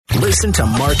Listen to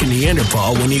Mark and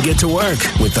Neanderpaul when you get to work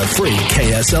with the free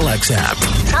KSLX app.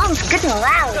 Sounds good and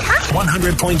loud, huh?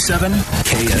 100.7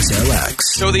 KSLX.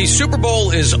 So the Super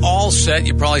Bowl is all set.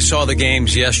 You probably saw the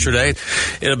games yesterday.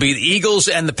 It'll be the Eagles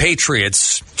and the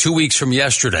Patriots 2 weeks from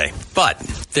yesterday. But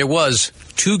there was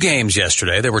 2 games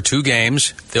yesterday. There were 2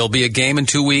 games. There'll be a game in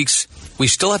 2 weeks. We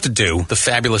still have to do the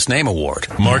Fabulous Name Award.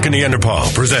 Mark and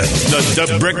Neanderpaul present the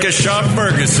D'Brickashaw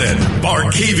Ferguson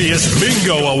Barkevious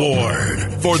Mingo Award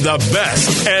for the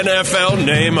best NFL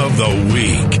name of the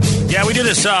week. Yeah, we do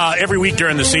this every week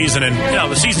during the season, and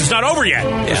the season's not over yet.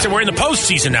 Yeah. So we're in the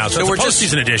postseason now, so it's a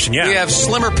postseason edition. Yeah, we have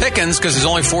slimmer pickings because there's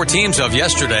only 4 teams of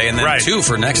yesterday, and then 2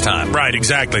 for next time. Right,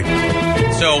 exactly.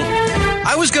 So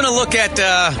I was going to look at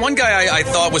one guy I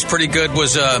thought was pretty good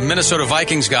was a Minnesota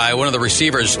Vikings guy, one of the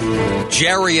receivers,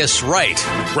 Jarius Wright.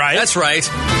 Right. That's right.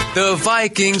 The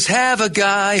Vikings have a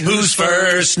guy whose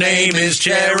first name is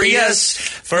Jarius.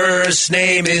 First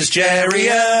name is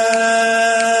Jarius.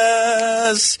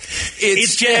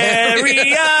 It's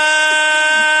Jarius.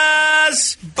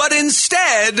 But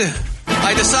instead,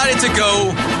 I decided to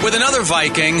go with another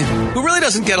Viking who really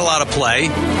doesn't get a lot of play,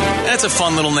 and it's a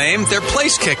fun little name. Their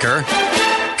place kicker,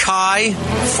 Kai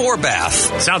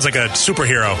Forbath. Sounds like a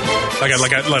superhero, like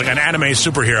an anime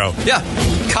superhero. Yeah,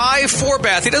 Kai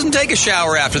Forbath. He doesn't take a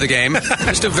shower after the game,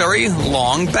 just a very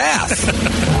long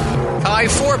bath. Kai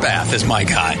Forbath is my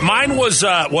guy. Mine was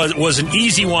an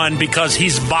easy one because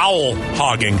he's vowel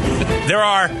hogging. There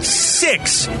are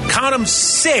 6, count them,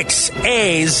 6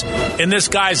 A's in this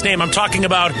guy's name. I'm talking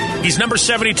about, he's number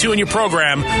 72 in your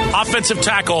program, offensive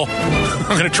tackle.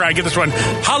 I'm going to try and get this one.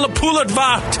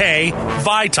 Halapulavate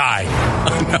Vaitai.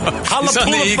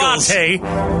 Halapulavate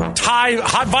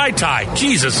Vaitai.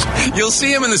 Jesus. You'll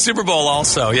see him in the Super Bowl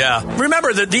also, yeah.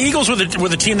 Remember, the Eagles were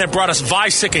the team that brought us Vi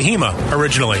Sikahima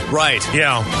originally. Right.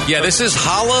 Yeah. Yeah, this is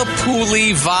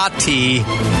Halapulivati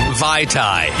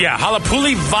Vaitai. Yeah,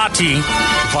 Halapulivati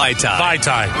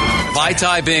Vaitai.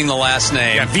 Vaitai being the last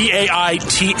name. Yeah,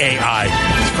 Vaitai.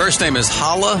 His first name is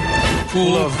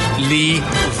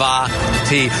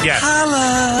Halapulivati. Yeah.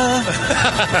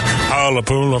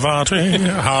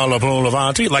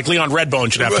 Halapulavati. Like Leon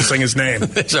Redbone should have to sing his name.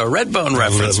 There's a Redbone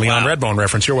reference. Leon Redbone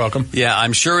reference. You're welcome. Yeah,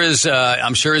 I'm sure his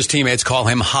teammates call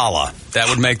him Hala. That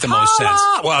would make the most sense.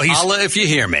 Well, he's Hala, if you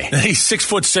hear me. He's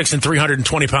 6'6" and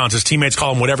 320 pounds. His teammates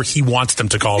call him whatever he wants them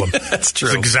to call him. That's true.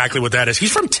 That's exactly what that is.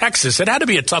 He's from Texas. It had to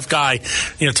be a tough guy,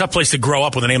 tough place to grow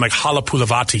up with a name like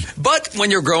Halapulavati. But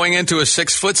when you're growing into a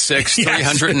 6'6",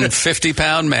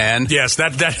 350-pound man, yes,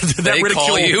 that they ridicule,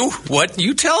 call you what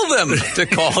you tell them to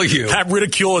call you. That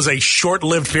ridicule is a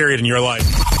short-lived period in your life.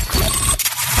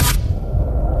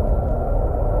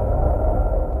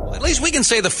 At least we can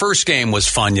say the first game was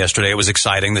fun yesterday. It was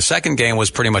exciting. The second game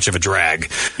was pretty much of a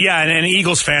drag. Yeah, and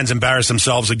Eagles fans embarrassed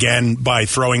themselves again by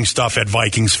throwing stuff at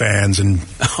Vikings fans and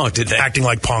did they? Acting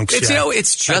like punks. It's,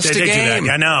 it's just a game.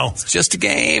 I know. It's just a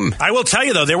game. I will tell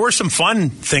you, though, there were some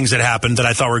fun things that happened that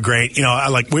I thought were great.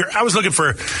 I was looking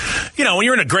for, when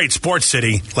you're in a great sports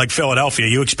city like Philadelphia,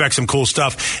 you expect some cool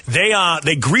stuff.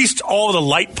 They greased all the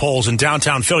light poles in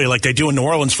downtown Philly like they do in New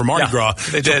Orleans for Mardi Gras.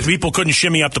 They did. So people couldn't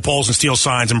shimmy up the poles and steal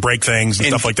signs and break things and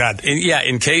stuff like that.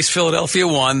 In case Philadelphia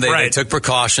won, they took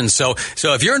precautions. So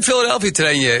if you're in Philadelphia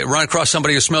today and you run across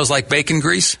somebody who smells like bacon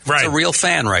grease, that's a real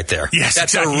fan right there. Yes,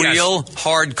 that's a real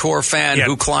hardcore fan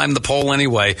who climbed the pole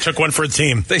anyway. Took one for the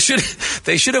team. They should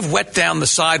have wet down the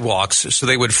sidewalks so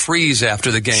they would freeze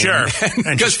after the game. Sure,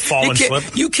 and just fall and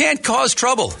slip. You can't cause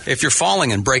trouble if you're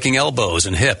falling and breaking elbows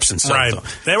and hips and stuff. Right.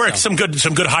 There were some good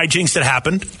hijinks that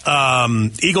happened.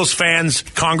 Eagles fans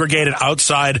congregated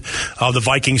outside of the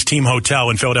Vikings team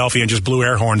hotel in Philadelphia and just blew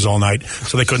air horns all night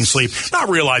so they couldn't sleep, not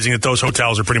realizing that those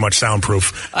hotels are pretty much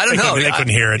soundproof. I don't know. They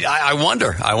couldn't hear it. I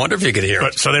wonder if you could hear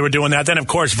it. So they were doing that. Then, of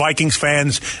course, Vikings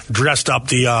fans dressed up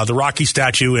the Rocky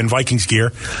statue in Vikings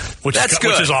gear, which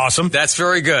is awesome. That's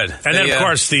very good. And then, of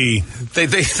course, they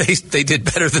did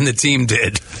better than the team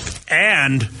did.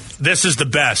 And this is the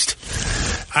best.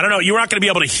 I don't know. You're not going to be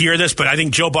able to hear this, but I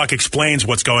think Joe Buck explains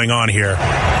what's going on here.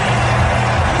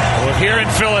 Well, here in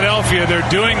Philadelphia, they're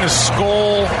doing the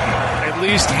Skol, at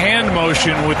least hand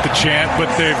motion with the chant,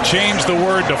 but they've changed the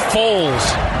word to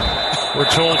Foles. We're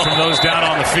told from those down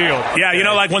on the field. Yeah,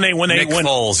 like when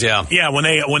Foles, yeah,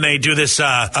 when they do this, the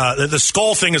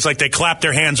Skol thing is like they clap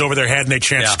their hands over their head and they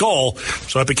chant Skol,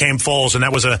 so it became Foles, and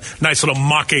that was a nice little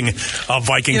mocking of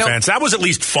Viking fans. That was at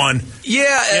least fun.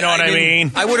 Yeah, you know what I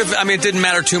mean. I would have. I mean, it didn't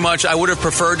matter too much. I would have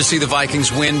preferred to see the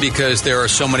Vikings win because there are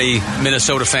so many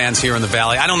Minnesota fans here in the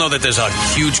Valley. I don't know that there's a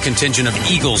huge contingent of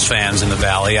Eagles fans in the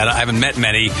Valley. I haven't met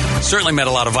many. Certainly met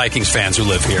a lot of Vikings fans who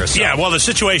live here. So. Yeah, well, the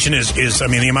situation is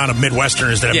the amount of Midwest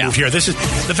Midwesterners that have moved here.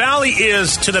 The Valley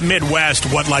is to the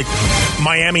Midwest what like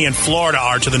Miami and Florida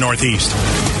are to the Northeast.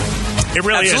 It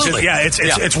really Absolutely. is.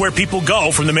 It's where people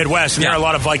go from the Midwest, and there are a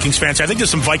lot of Vikings fans. I think there's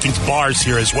some Vikings bars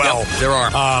here as well. Yep, there are.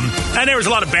 And there was a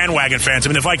lot of bandwagon fans. I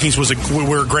mean, the Vikings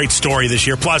were a great story this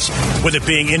year. Plus, with it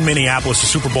being in Minneapolis, the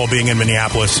Super Bowl being in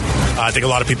Minneapolis, I think a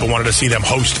lot of people wanted to see them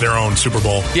host their own Super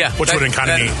Bowl. Yeah, which would have been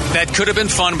kind of neat. That could have been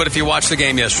fun, but if you watched the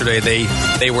game yesterday,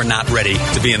 they were not ready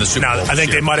to be in the Super Bowl. I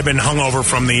think they might have been hungover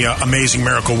from the amazing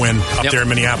miracle win up there in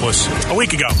Minneapolis a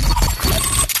week ago.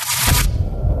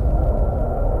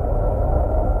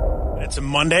 It's a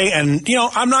Monday, and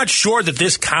I'm not sure that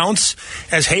this counts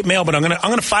as hate mail, but I'm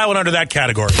gonna file it under that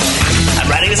category. I'm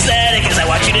writing this letter because I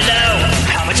want you to know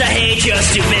how much I hate your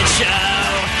stupid show.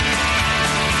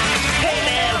 Hate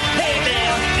mail, hate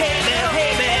mail, hate mail,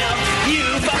 hate mail.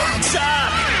 You fucking suck.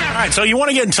 All right, so you want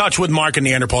to get in touch with Mark and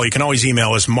Neanderpaul, you can always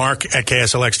email us,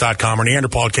 mark@kslx.com or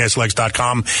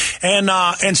neanderpaul@kslx.com.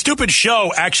 And stupid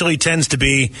show actually tends to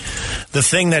be the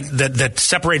thing that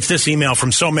separates this email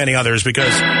from so many others,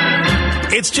 because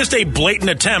it's just a blatant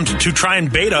attempt to try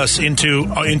and bait us into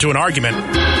an argument.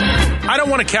 I don't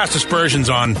want to cast aspersions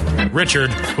on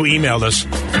Richard, who emailed us.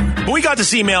 But we got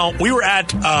this email. We were at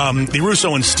the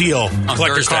Russo and Steele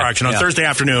collector car auction on Thursday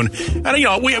afternoon. And,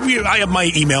 I have my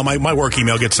email, my work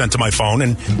email gets sent to my phone.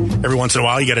 And every once in a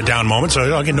while, you get a down moment.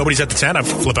 So, again, nobody's at the tent. I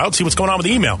flip out, see what's going on with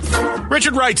the email.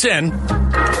 Richard writes in,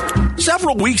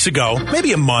 several weeks ago,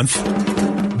 maybe a month,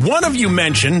 one of you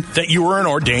mentioned that you were an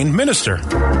ordained minister.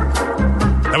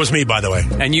 That was me, by the way.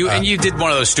 And you did one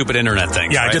of those stupid internet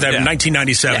things. Yeah, right? I did that in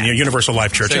 1997, Universal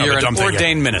Life Church. So you're an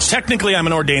ordained minister. Technically, I'm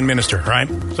an ordained minister, right?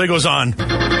 So he goes on.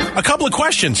 A couple of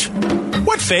questions.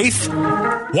 What faith?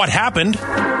 What happened?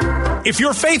 If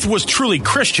your faith was truly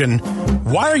Christian,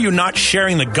 why are you not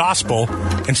sharing the gospel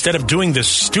instead of doing this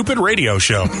stupid radio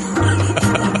show?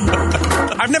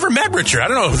 I've never met Richard. I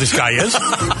don't know who this guy is.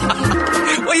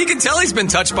 Well, you can tell he's been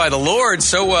touched by the Lord.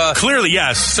 So clearly,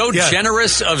 yes. So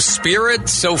generous of spirit,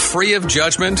 so free of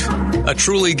judgment, a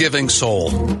truly giving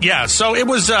soul. Yeah. So it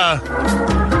was a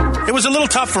little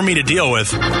tough for me to deal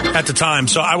with at the time.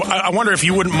 So I wonder if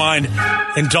you wouldn't mind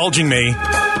indulging me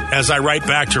as I write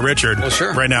back to Richard. Well,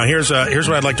 sure. Right now, here's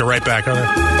what I'd like to write back.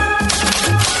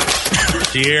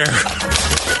 Dear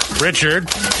Richard,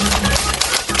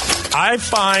 I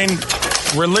find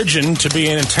religion to be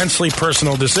an intensely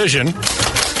personal decision.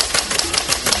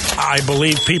 I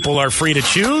believe people are free to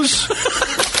choose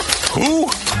who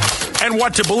and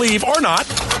what to believe or not.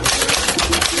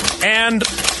 And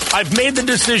I've made the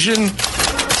decision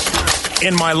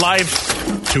in my life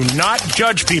to not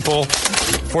judge people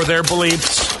for their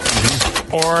beliefs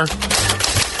or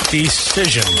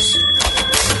decisions.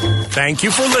 Thank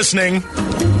you for listening.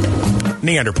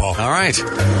 Neanderpaul. All right.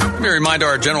 Let me remind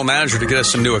our general manager to get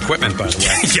us some new equipment, by the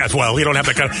way. Yes, well, we don't have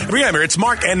that kind of... Remember, it's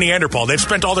Mark and Neanderpaul. They've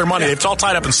spent all their money. It's all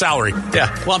tied up in salary.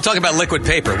 Yeah. Well, I'm talking about liquid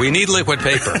paper. We need liquid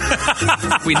paper.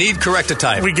 We need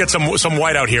correctotype. We get some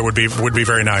white out here would be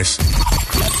very nice.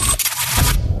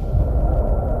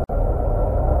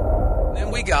 Then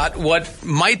we got what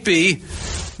might be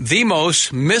the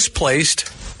most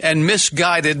misplaced and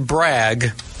misguided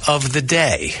brag of the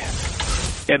day.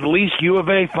 At least U of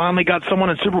A finally got someone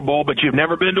in Super Bowl, but you've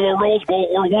never been to a Rose Bowl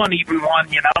or won even one,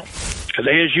 because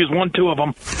ASU's won 2 of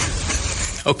them.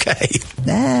 Okay.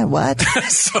 What?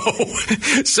 So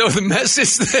the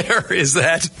message there is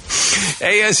that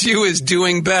ASU is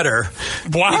doing better.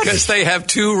 What? Because they have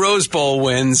 2 Rose Bowl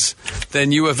wins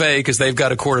than U of A because they've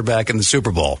got a quarterback in the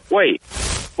Super Bowl. Wait,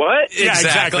 what? Yeah,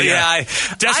 exactly. Yeah.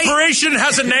 Desperation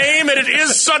has a name, and it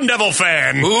is Sun Devil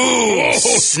fan. Ooh,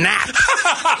 snap.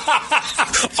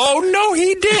 Oh, no,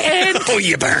 he didn't. Oh,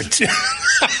 you burnt.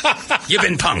 You've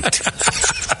been punked.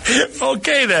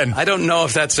 Okay, then. I don't know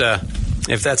if that's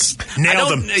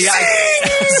Nailed him. Yeah,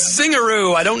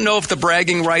 Singaroo. I don't know if the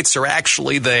bragging rights are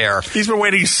actually there. He's been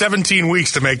waiting 17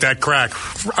 weeks to make that crack.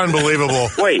 Unbelievable.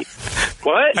 Wait,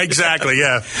 what? Exactly,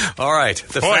 yeah. All right.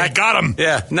 I got him.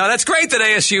 Yeah. No, that's great that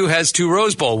ASU has 2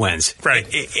 Rose Bowl wins. Right.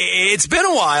 It's been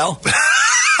a while.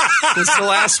 It's the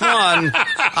last one.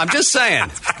 I'm just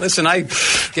saying. Listen, I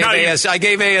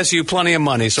gave ASU plenty of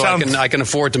money, so I can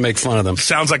afford to make fun of them.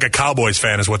 Sounds like a Cowboys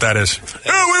fan is what that is.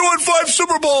 Yeah, we won 5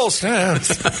 Super Bowls. Yeah,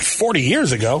 40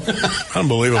 years ago.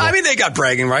 Unbelievable. I mean, they got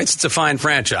bragging rights. It's a fine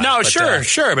franchise. No, sure.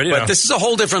 But this is a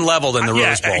whole different level than the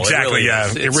Rose Bowl. Exactly,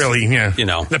 it really is.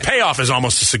 The payoff is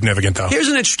almost as significant, though. Here's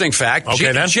an interesting fact.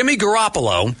 Okay, then. Jimmy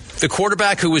Garoppolo, the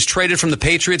quarterback who was traded from the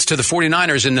Patriots to the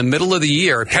 49ers in the middle of the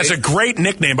year. Has a great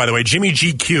nickname, by the way, Jimmy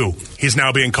GQ. He's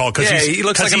now being called because he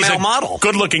looks like a male model.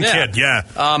 Good-looking kid, yeah.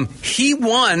 He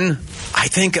won, I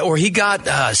think, or he got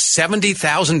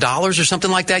 $70,000 or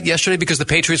something like that yesterday because the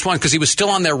Patriots won because he was still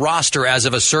on their roster as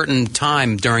of a certain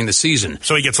time during the season.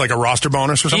 So he gets like a roster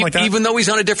bonus or something like that? Even though he's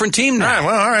on a different team now.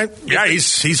 All right. Yeah,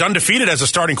 he's undefeated as a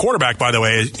starting quarterback, by the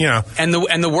way. You know. And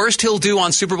the worst he'll do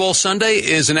on Super Bowl Sunday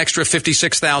is an extra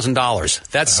 $56,000.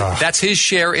 That's his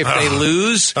share if they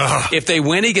lose. If they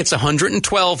win, he gets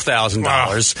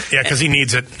 $112,000. Yeah, because he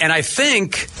needs it. And I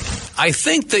think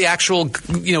the actual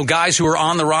guys who are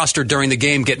on the roster during the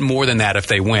game get more than that if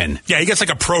they win. Yeah, he gets like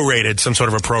some sort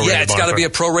of a prorated. Yeah, it's got to be a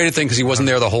prorated thing because he wasn't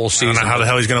there the whole season. I don't know how the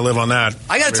hell he's going to live on that.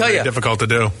 I got to tell you, difficult to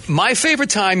do. My favorite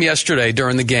time yesterday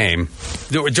during the game,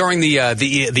 during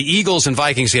the Eagles and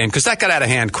Vikings game, because that got out of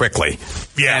hand quickly.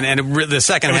 Yeah, and the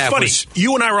second half funny. was.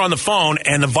 You and I were on the phone,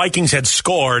 and the Vikings had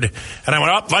scored, and I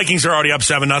went, "Oh, Vikings are already up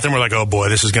 7-0." We're like, "Oh boy,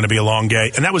 this is going to be a long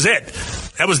day," and that was it.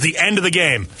 That was the end of the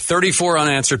game. 34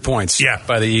 unanswered points.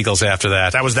 By the Eagles after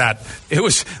that. That was that. It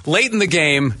was late in the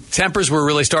game. Tempers were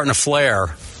really starting to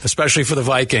flare, especially for the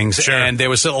Vikings. Sure. And there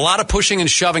was a lot of pushing and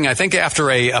shoving, I think, after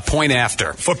a point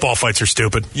after. Football fights are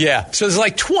stupid. Yeah. So there's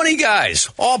like 20 guys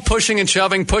all pushing and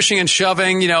shoving.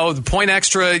 The point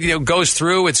extra, goes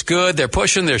through. It's good. They're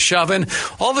pushing. They're shoving.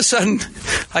 All of a sudden,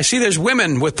 I see there's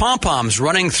women with pom-poms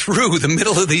running through the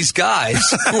middle of these guys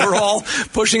who are all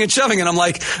pushing and shoving. And I'm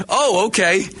like, oh,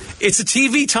 okay. It's a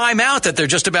TV timeout that they're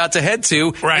just about to head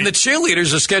to. Right. And the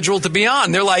cheerleaders are scheduled to be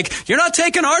on. They're like, you're not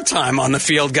taking our time on the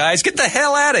field, guys. Get the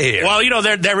hell out of here. Well,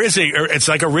 there is it's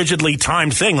like a rigidly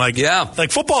timed thing. Like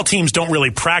football teams don't really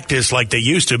practice like they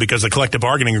used to because of the collective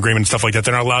bargaining agreement and stuff like that.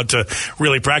 They're not allowed to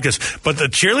really practice. But the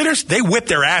cheerleaders, they whip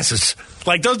their asses.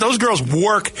 Like those girls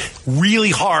work really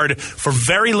hard for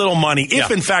very little money, if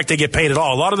in fact they get paid at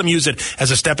all. A lot of them use it as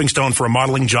a stepping stone for a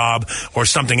modeling job or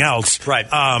something else. Right.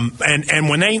 And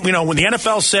when they, when the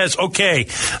NFL says, okay,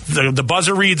 the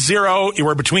buzzer reads 0,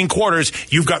 we're between quarters,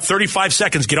 you've got 35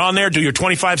 seconds. Get on there, do your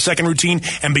 25-second routine,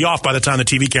 and be off by the time the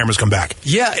TV cameras come back.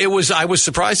 Yeah, I was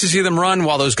surprised to see them run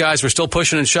while those guys were still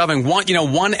pushing and shoving.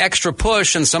 One extra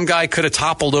push, and some guy could have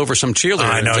toppled over some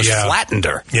cheerleader and just flattened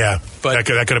her. Yeah, but that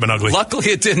could have been ugly.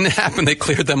 Luckily, it didn't happen. They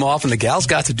cleared them off, and the gals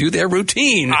got to do their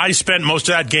routine. I spent most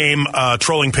of that game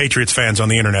trolling Patriots fans on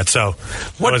the internet. So,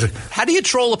 how do you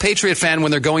troll a Patriot fan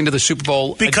when they're going to the Super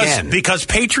Bowl again? Because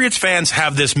Patriots fans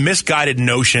have this misguided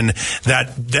notion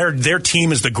that their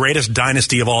team is the greatest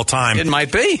dynasty of all time. It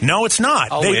might be. No, it's not.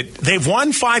 Oh, They've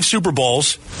won 5 Super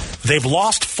Bowls. They've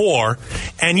lost 4.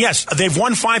 And yes, they've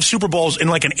won 5 Super Bowls in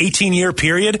like an 18-year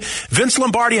period. Vince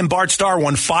Lombardi and Bart Starr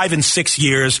won 5 in 6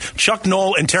 years. Chuck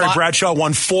Noll and Terry Bradshaw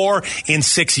won 4 in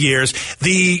 6 years.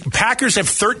 The Packers have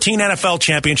 13 NFL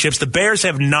championships. The Bears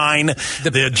have 9.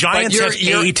 The Giants have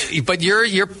 8. But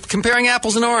you're comparing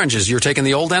apples and oranges. You're taking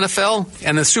the old NFL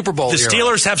and the Super Bowl. The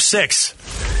Steelers have 6.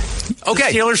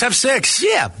 Okay. The Steelers have 6.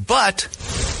 Yeah, but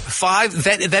 5,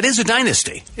 that is a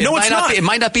dynasty. It's not. It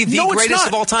might not be the greatest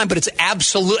of all time, but it's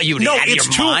absolutely.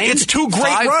 It's 2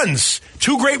 great runs.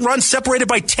 2 great runs separated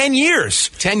by 10 years.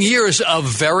 10 years of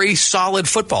very solid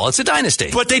football. It's a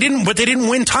dynasty. But they didn't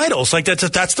win titles. Like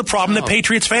that's the problem that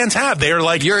Patriots fans have. They're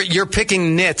like you're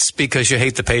picking nits because you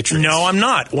hate the Patriots. No, I'm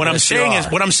not. What I'm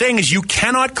saying is you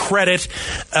cannot credit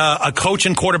a coach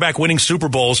and quarterback winning Super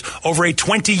Bowls over a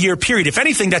 20-year period. If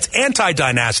anything, that's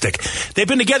anti-dynastic. They've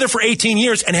been together for 18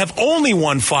 years and have only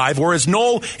won 5, whereas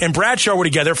Noll and Bradshaw were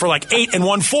together for like 8 and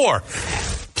won 4.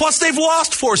 Plus, they've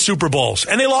lost 4 Super Bowls,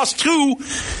 and they lost 2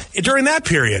 during that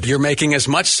period. You're making as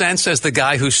much sense as the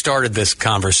guy who started this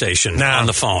conversation on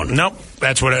the phone. Nope.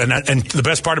 That's what. And the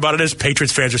best part about it is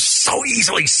Patriots fans are so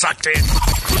easily sucked in.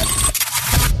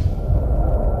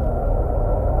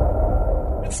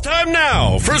 It's time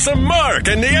now for some Mark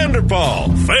and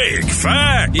Neanderpaul Fake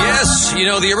Fact. Yes,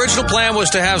 the original plan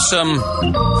was to have some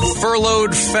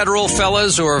furloughed federal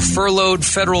fellas or furloughed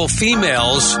federal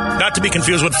females. Not to be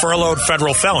confused with furloughed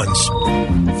federal felons.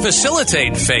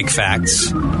 Facilitate fake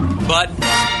facts, but...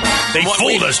 They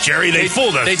fooled us, Jerry. They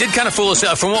fooled us. They did kind of fool us.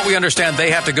 From what we understand,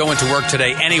 they have to go into work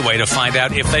today anyway to find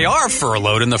out if they are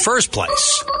furloughed in the first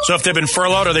place. So if they've been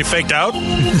furloughed, are they faked out?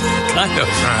 Kind of,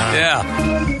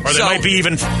 yeah. Or they might be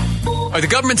even The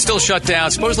government's still shut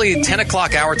down. Supposedly 10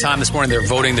 o'clock our time this morning, they're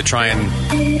voting to try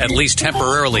and at least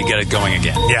temporarily get it going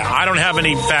again. Yeah, I don't have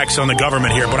any facts on the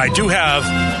government here, but I do have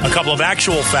a couple of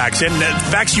actual facts, and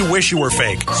facts you wish you were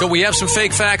fake. So we have some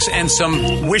fake facts and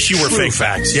some wish you were fake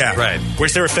facts. Yeah, right.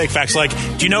 Wish there were fake facts. Like,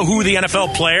 do you know who the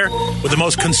NFL player with the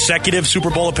most consecutive Super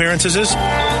Bowl appearances is?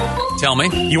 Tell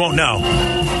me. You won't know.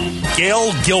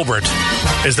 Gail Gilbert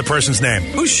is the person's name.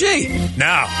 Who's she?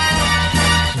 Now,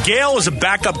 Gail is a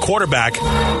backup quarterback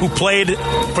who played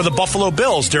for the Buffalo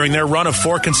Bills during their run of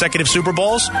 4 consecutive Super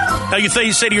Bowls. Now, you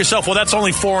say to yourself, well, that's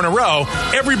only 4 in a row.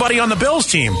 Everybody on the Bills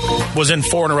team was in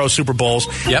 4 in a row Super Bowls.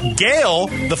 Yep. Gail,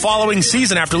 the following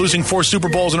season, after losing 4 Super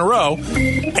Bowls in a row,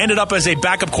 ended up as a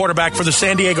backup quarterback for the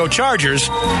San Diego Chargers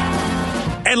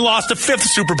and lost a 5th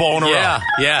Super Bowl in a row.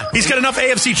 Yeah. He's got enough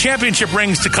AFC championship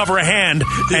rings to cover a hand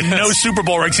and no Super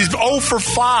Bowl rings. He's 0 for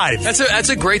 5. That's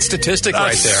a great statistic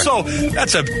right there.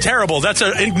 That's an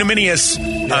ignominious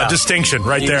distinction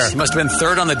right there. He must have been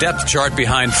 3rd on the depth chart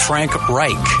behind Frank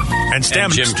Reich and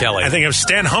Jim Kelly. I think it was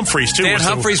Stan Humphries, too. Stan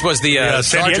Humphries was the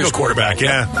San Diego quarterback.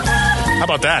 Yeah. How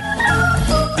about that?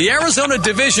 The Arizona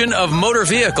Division of Motor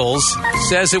Vehicles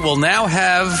says it will now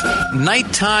have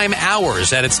nighttime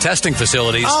hours at its testing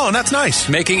facilities. Oh, that's nice.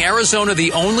 Making Arizona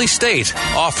the only state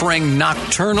offering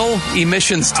nocturnal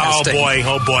emissions testing. Oh, boy.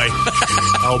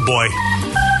 Oh, boy.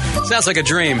 Sounds like a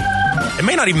dream. It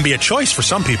may not even be a choice for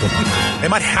some people. They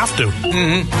might have to.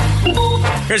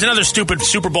 Mm-hmm. Here's another stupid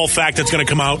Super Bowl fact that's going to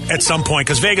come out at some point,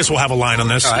 because Vegas will have a line on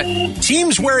this. All right.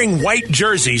 Teams wearing white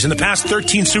jerseys in the past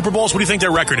 13 Super Bowls, what do you think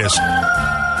their record is?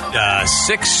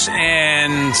 6-7.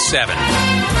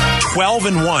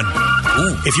 12-1.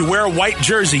 Ooh. If you wear a white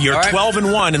jersey, you're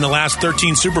 12-1 in the last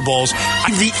 13 Super Bowls.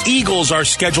 The Eagles are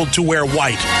scheduled to wear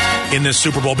white in this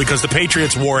Super Bowl because the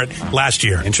Patriots wore it last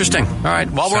year. Interesting. All right.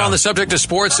 While we're on the subject of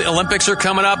sports, the Olympics are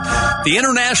coming up. The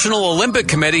International Olympic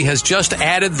Committee has just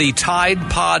added the Tide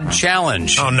Pod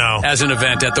Challenge. Oh, no. As an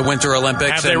event at the Winter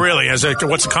Olympics. Have they really? What's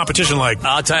the competition like?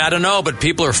 I'll tell you, I don't know, but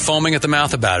people are foaming at the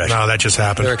mouth about it. No, that just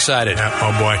happened. They're excited. Yeah.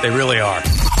 Oh, boy. They really are.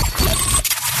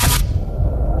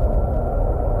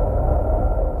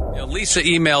 Lisa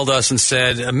emailed us and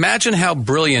said, imagine how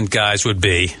brilliant guys would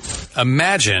be.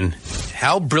 Imagine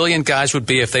how brilliant guys would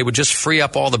be if they would just free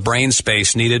up all the brain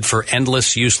space needed for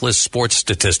endless, useless sports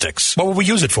statistics. What would we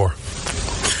use it for?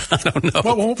 I don't know.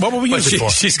 What would we use it for?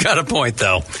 She's got a point,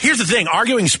 though. Here's the thing.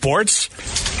 Arguing sports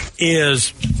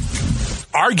is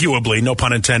arguably, no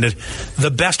pun intended,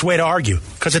 the best way to argue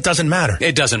because it doesn't matter.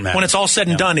 It doesn't matter. When it's all said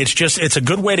and done, it's a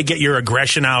good way to get your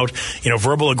aggression out,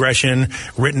 verbal aggression,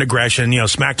 written aggression,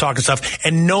 smack talk and stuff,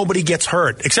 and nobody gets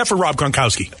hurt except for Rob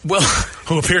Gronkowski. Well,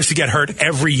 who appears to get hurt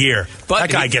every year. But that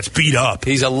guy gets beat up.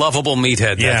 He's a lovable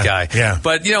meathead, that guy. Yeah.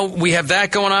 But, we have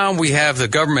that going on. We have the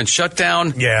government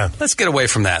shutdown. Yeah. Let's get away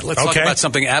from that. Let's talk about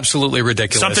something absolutely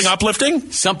ridiculous. Something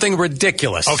uplifting? Something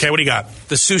ridiculous. Okay, what do you got?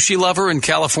 The sushi lover in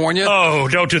California. Oh,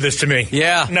 don't do this to me.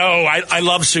 Yeah. No, I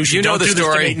love sushi. You know the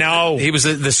story. This to me. No. He was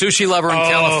the sushi lover in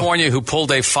California who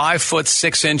pulled a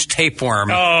 5'6" tapeworm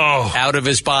out of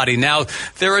his body. Now,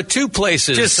 there are 2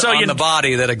 places on the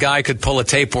body that a guy could pull a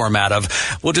tapeworm out of.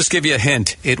 We'll just give you a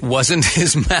hint. It wasn't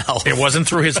his mouth. It wasn't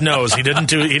through his nose. He didn't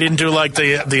do like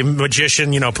the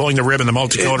magician, pulling the ribbon, the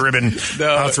multicolored ribbon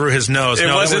through his nose.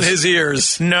 It wasn't his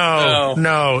ears.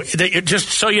 No. Just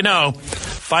so you know,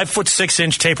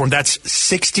 5'6" tapeworm. That's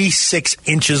 66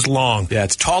 inches long. Yeah,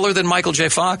 it's taller than Michael J.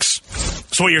 Fox.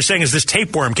 So what you're saying is this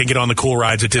tapeworm can get on the cool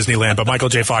rides at Disneyland, but Michael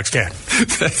J. Fox can't.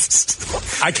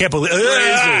 I can't believe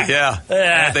it.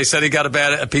 Yeah. They said he got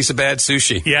a piece of bad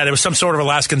sushi. Yeah, there was some sort of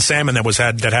Alaskan salmon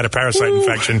that had a parasite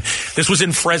infection. This was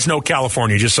in Fresno,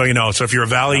 California, just so you know. So if you're a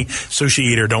Valley sushi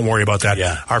eater, don't worry about that.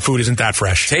 Yeah. Our food isn't that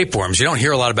fresh. Tapeworms, you don't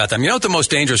hear a lot about them. You know what the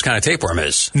most dangerous kind of tapeworm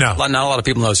is? No. Not a lot of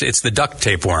people know. It's the duck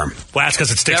tapeworm. Well, that's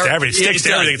because it sticks to everything. It sticks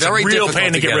to everything. It's a real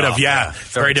pain to get rid of. Yeah,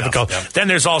 very difficult. Yeah. Then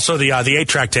there's also the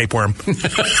 8-track tapeworm,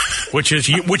 which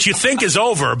you think is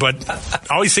over, but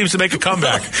always seems to make a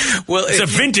comeback. Well, it's a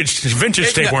vintage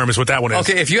tapeworm is what that one is.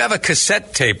 Okay, if you have a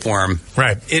cassette tapeworm,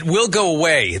 right, it will go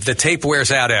away. The tape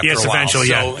wears out after a while. Yes, eventually.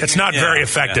 So, it's not very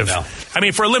effective. No. I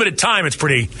mean, for a limited time, it's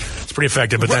pretty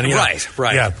effective. But then, right.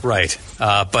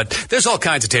 But there's all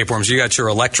kinds of tapeworms. You got your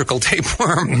electrical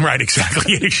tapeworm, right?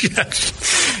 Exactly.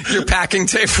 Your packing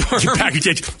tapeworm.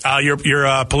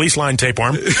 Your police line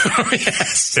tapeworm.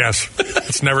 Yes.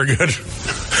 It's never good.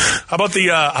 How about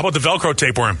the Velcro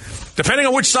tapeworm? Depending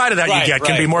on which side of that you get,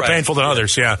 can be more painful than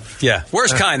others. Yeah.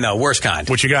 Worst kind, though. Worst kind.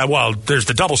 What you got? Well, there's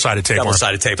the double-sided tapeworm.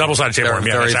 Double-sided tapeworm.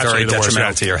 Very, very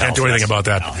detrimental to your health. Can't do anything about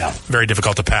that. No. Very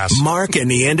difficult to pass. Mark and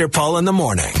Neanderpaul in the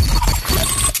morning.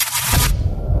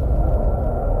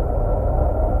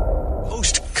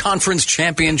 Conference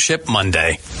Championship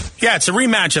Monday. Yeah, it's a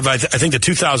rematch of, I think, the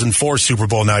 2004 Super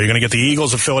Bowl now. You're going to get the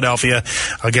Eagles of Philadelphia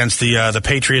against the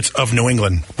Patriots of New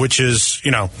England, which is,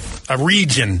 a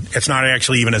region. It's not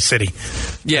actually even a city.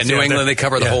 Yeah, New England, they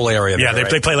cover the whole area. Yeah,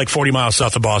 they play like 40 miles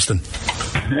south of Boston.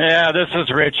 Yeah, this is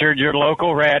Richard, your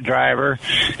local rad driver.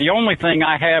 The only thing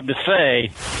I have to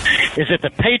say is if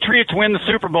the Patriots win the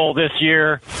Super Bowl this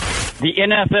year, the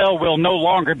NFL will no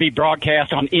longer be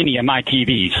broadcast on any of my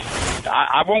TVs.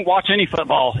 I won't watch any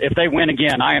football if they win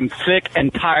again. I am sick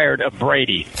and tired of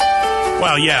Brady.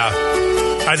 Well, yeah,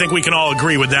 I think we can all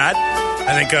agree with that.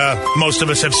 I think most of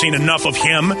us have seen enough of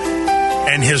him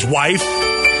and his wife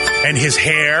and his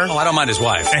hair. Oh, I don't mind his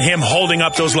wife. And him holding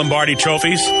up those Lombardi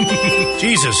trophies.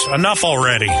 Jesus, enough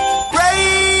already. Brady,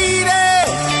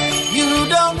 you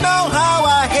don't know how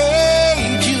I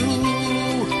hate you.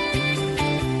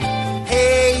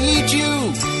 Hate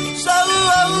you so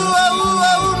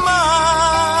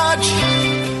much.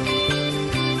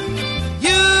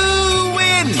 You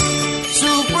win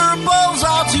Super Bowls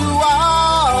all too often.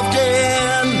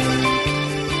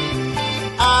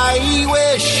 I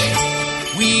wish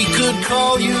we could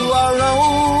call you our own.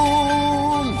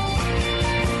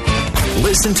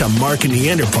 Listen to Mark and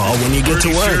Neanderpaul when you get to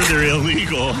work. Sure they're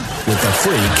illegal. With the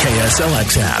free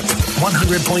KSLX app.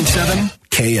 100.7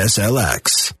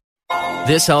 KSLX.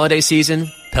 This holiday season,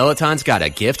 Peloton's got a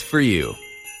gift for you.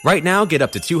 Right now, get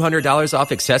up to $200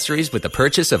 off accessories with the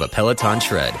purchase of a Peloton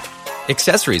Shred.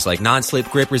 Accessories like non-slip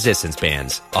grip resistance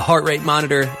bands, a heart rate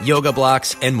monitor, yoga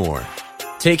blocks, and more.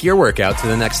 Take your workout to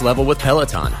the next level with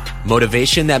Peloton.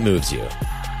 Motivation that moves you.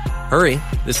 Hurry,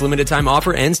 this limited time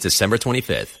offer ends December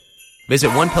 25th. Visit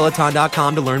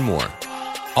onepeloton.com to learn more.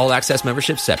 All access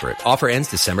membership separate. Offer ends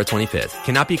December 25th.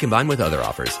 Cannot be combined with other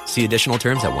offers. See additional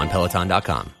terms at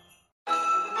onepeloton.com.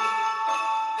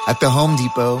 At the Home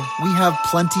Depot, we have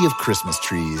plenty of Christmas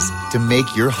trees to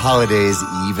make your holidays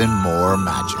even more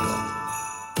magical.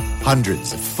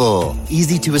 Hundreds of full,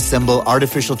 easy-to-assemble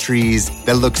artificial trees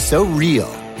that look so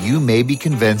real, you may be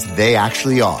convinced they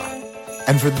actually are.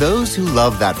 And for those who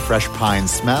love that fresh pine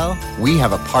smell, we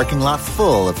have a parking lot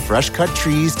full of fresh-cut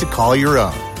trees to call your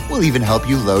own. We'll even help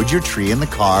you load your tree in the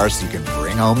car so you can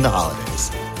bring home the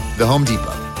holidays. The Home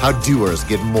Depot, how doers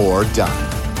get more done.